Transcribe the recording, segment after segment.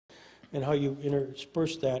and how you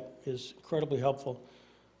intersperse that is incredibly helpful.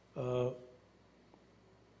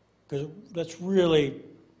 Because that's really,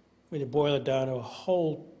 when you boil it down to a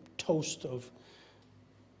whole toast of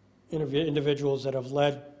individuals that have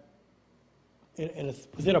led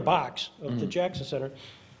within a box of the Jackson Center.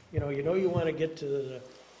 You want to get to the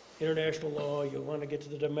international law, you want to get to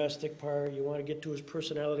the domestic part, you want to get to his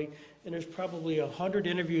personality, and there's probably 100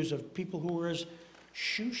 interviews of people who were his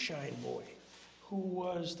shoe shine boy, who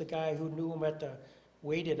was the guy who knew him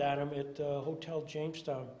waited on him at Hotel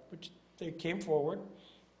Jamestown, which they came forward,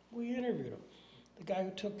 we interviewed him. The guy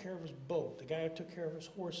who took care of his boat, the guy who took care of his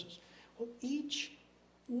horses. Well, each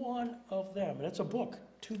one of them, and it's a book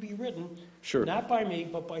to be written, sure, not by me,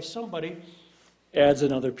 but by somebody. Adds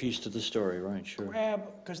another piece to the story, right, sure.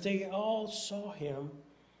 Because they all saw him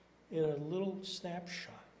in a little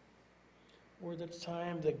snapshot. Or the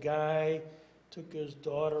time the guy took his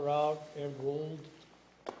daughter out and rolled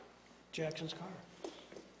Jackson's car.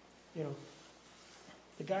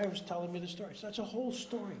 The guy was telling me the story. So that's a whole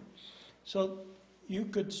story. So you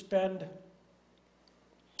could spend,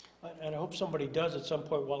 and I hope somebody does at some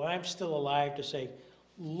point while I'm still alive, to say,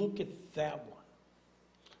 look at that one.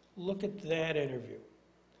 Look at that interview.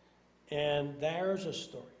 And there's a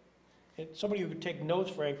story. And somebody who could take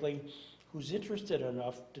notes, frankly, who's interested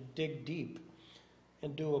enough to dig deep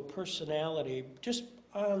and do a personality just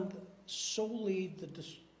on solely the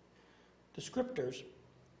descriptors,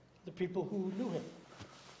 the people who knew him.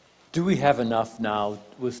 Do we have enough now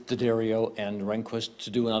with D'Addario and Rehnquist to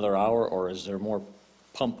do another hour, or is there more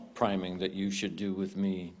pump priming that you should do with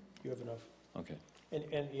me? You have enough. Okay. And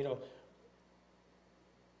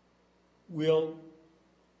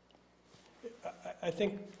I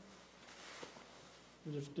think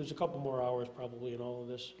there's a couple more hours probably in all of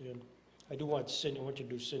this, and I do want Cindy. I want you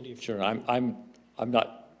to do Cindy. Sure, I'm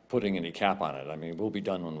not putting any cap on it. I mean, we'll be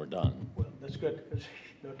done when we're done. Well, that's good.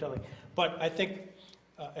 No telling. But I think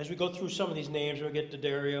as we go through some of these names, we get to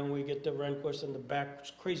D'Addario and we get to Rehnquist and the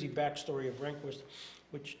crazy backstory of Rehnquist,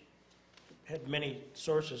 which had many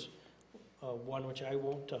sources. One which I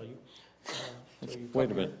won't tell you. So you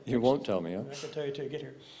wait a minute. You won't tell me, huh? I can tell you till you get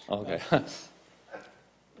here. Okay.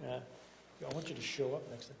 I want you to show up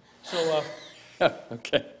next time. So.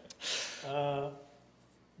 Okay.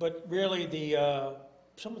 But really,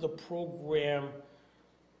 some of the program,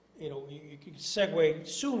 you can segue.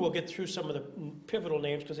 Soon we'll get through some of the pivotal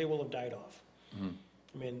names because they will have died off. Mm-hmm.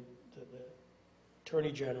 I mean, the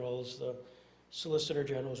attorney generals, the solicitor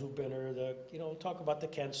generals who've been here, talk about the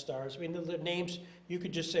Kent Stars. I mean, the names, you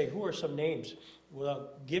could just say, who are some names,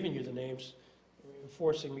 without giving you the names,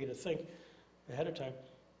 forcing me to think ahead of time.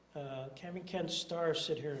 Having Kent Starr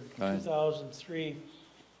sit here in 2003,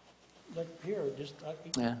 like here,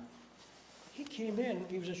 yeah. He came in,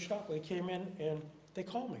 he was a Chicago, he came in and they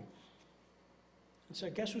called me and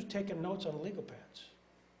said, guess who's taking notes on legal pads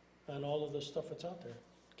on all of the stuff that's out there?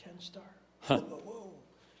 Ken Starr. Huh. Whoa.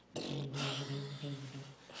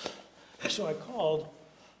 So I called,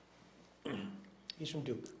 he's from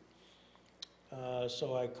Duke.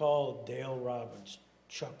 So I called Dale Robbins,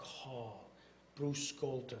 Chuck Hall, Bruce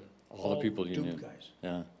Skolton, all the people you Duke knew. Guys.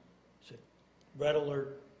 Yeah. I said, red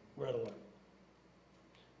alert, red alert.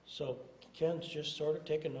 So Ken's just sort of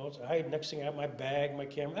taking notes. Next thing I have my bag, my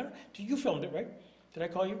camera. You filmed it, right? Did I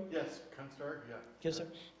call you? Yes, Ken Starr, yeah. Yes, sir.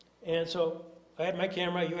 And so I had my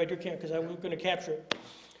camera, you had your camera, because I was going to capture it.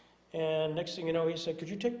 And next thing you know, he said, could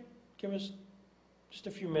you give us just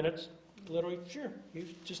a few minutes? Literally, sure. He was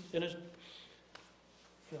just in his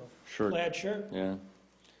plaid shirt. Yeah.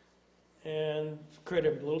 And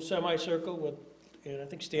created a little semicircle and I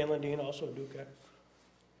think Stan Lundeen, also a Duke guy.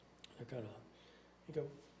 They're kind of, you go,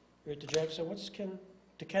 you're at the Jackson,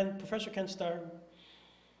 Professor Ken Starr,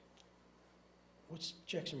 what's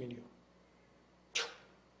Jackson mean to you?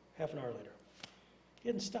 Half an hour later. He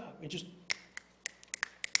didn't stop. It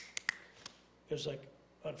was like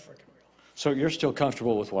unfreaking real. So you're still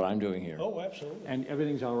comfortable with what I'm doing here? Oh, absolutely. And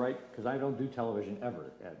everything's all right? Because I don't do television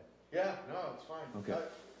ever, Ed. Yeah, no, it's fine. Okay.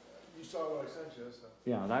 You saw what I sent you, so.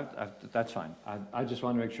 Yeah, that's fine. I just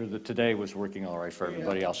want to make sure that today was working all right for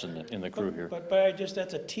everybody else in the crew here. But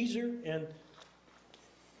that's a teaser, and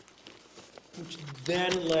which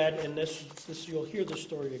then led, and this you'll hear the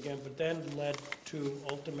story again, but then led to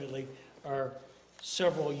ultimately our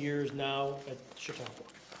several years now at Chicago.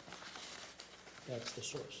 That's the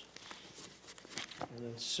source. And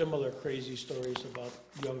then similar crazy stories about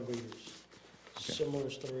young readers. Okay. Similar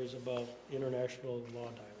stories about international law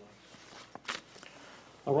dialogue.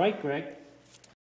 All right, Greg.